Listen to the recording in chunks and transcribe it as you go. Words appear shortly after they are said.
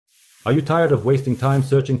Are you tired of wasting time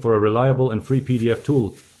searching for a reliable and free PDF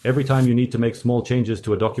tool every time you need to make small changes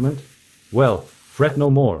to a document? Well, fret no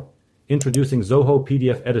more. Introducing Zoho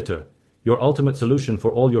PDF Editor, your ultimate solution for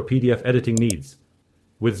all your PDF editing needs.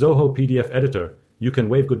 With Zoho PDF Editor, you can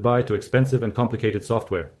wave goodbye to expensive and complicated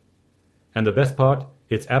software. And the best part,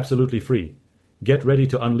 it's absolutely free. Get ready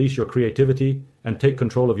to unleash your creativity and take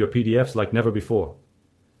control of your PDFs like never before.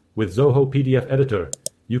 With Zoho PDF Editor,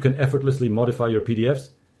 you can effortlessly modify your PDFs,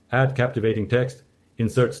 add captivating text,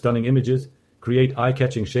 insert stunning images, create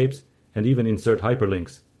eye-catching shapes, and even insert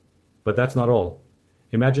hyperlinks. But that's not all.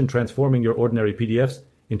 Imagine transforming your ordinary PDFs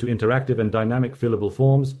into interactive and dynamic fillable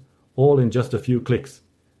forms, all in just a few clicks.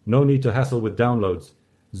 No need to hassle with downloads.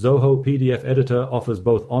 Zoho PDF Editor offers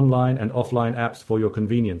both online and offline apps for your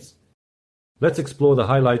convenience. Let's explore the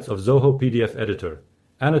highlights of Zoho PDF Editor.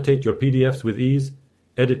 Annotate your PDFs with ease,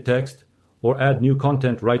 edit text, or add new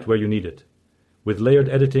content right where you need it. With layered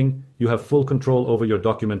editing, you have full control over your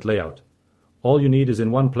document layout. All you need is in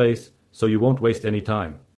one place, so you won't waste any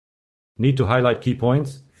time. Need to highlight key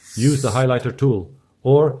points? Use the highlighter tool,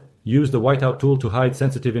 or use the whiteout tool to hide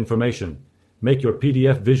sensitive information. Make your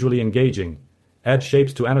PDF visually engaging. Add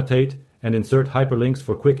shapes to annotate and insert hyperlinks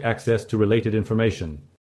for quick access to related information.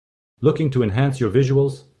 Looking to enhance your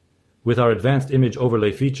visuals? With our advanced image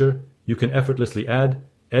overlay feature, you can effortlessly add,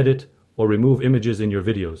 edit, or remove images in your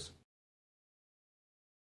videos.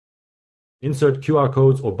 Insert QR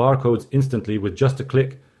codes or barcodes instantly with just a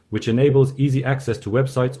click, which enables easy access to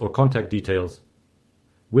websites or contact details.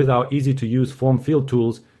 With our easy-to-use form field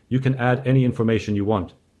tools, you can add any information you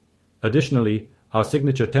want. Additionally, our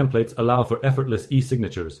signature templates allow for effortless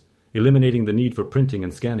e-signatures, eliminating the need for printing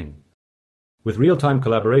and scanning. With real-time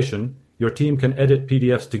collaboration, your team can edit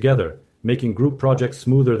PDFs together, making group projects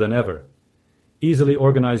smoother than ever. Easily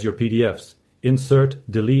organize your PDFs, insert,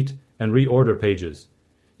 delete, and reorder pages.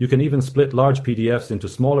 You can even split large PDFs into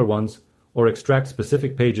smaller ones or extract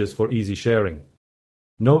specific pages for easy sharing.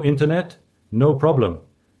 No internet? No problem.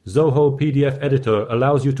 Zoho PDF Editor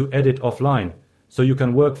allows you to edit offline, so you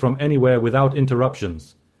can work from anywhere without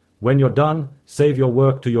interruptions. When you're done, save your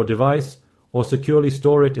work to your device or securely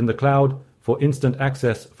store it in the cloud for instant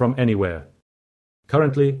access from anywhere.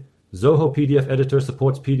 Currently, Zoho PDF Editor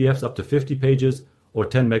supports PDFs up to 50 pages or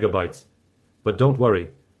 10 megabytes. But don't worry,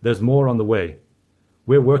 there's more on the way.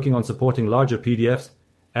 We're working on supporting larger PDFs,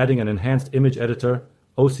 adding an enhanced image editor,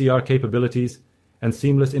 OCR capabilities, and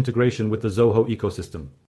seamless integration with the Zoho ecosystem.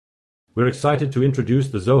 We're excited to introduce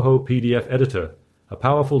the Zoho PDF Editor, a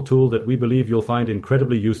powerful tool that we believe you'll find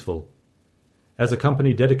incredibly useful. As a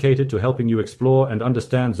company dedicated to helping you explore and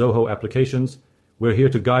understand Zoho applications, we're here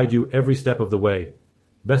to guide you every step of the way.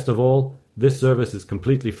 Best of all, this service is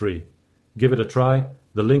completely free. Give it a try,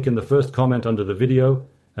 the link in the first comment under the video,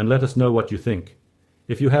 and let us know what you think.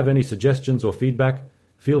 If you have any suggestions or feedback,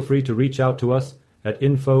 feel free to reach out to us at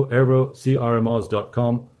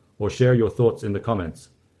info@crmos.com or share your thoughts in the comments.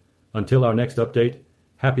 Until our next update,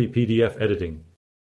 happy PDF editing.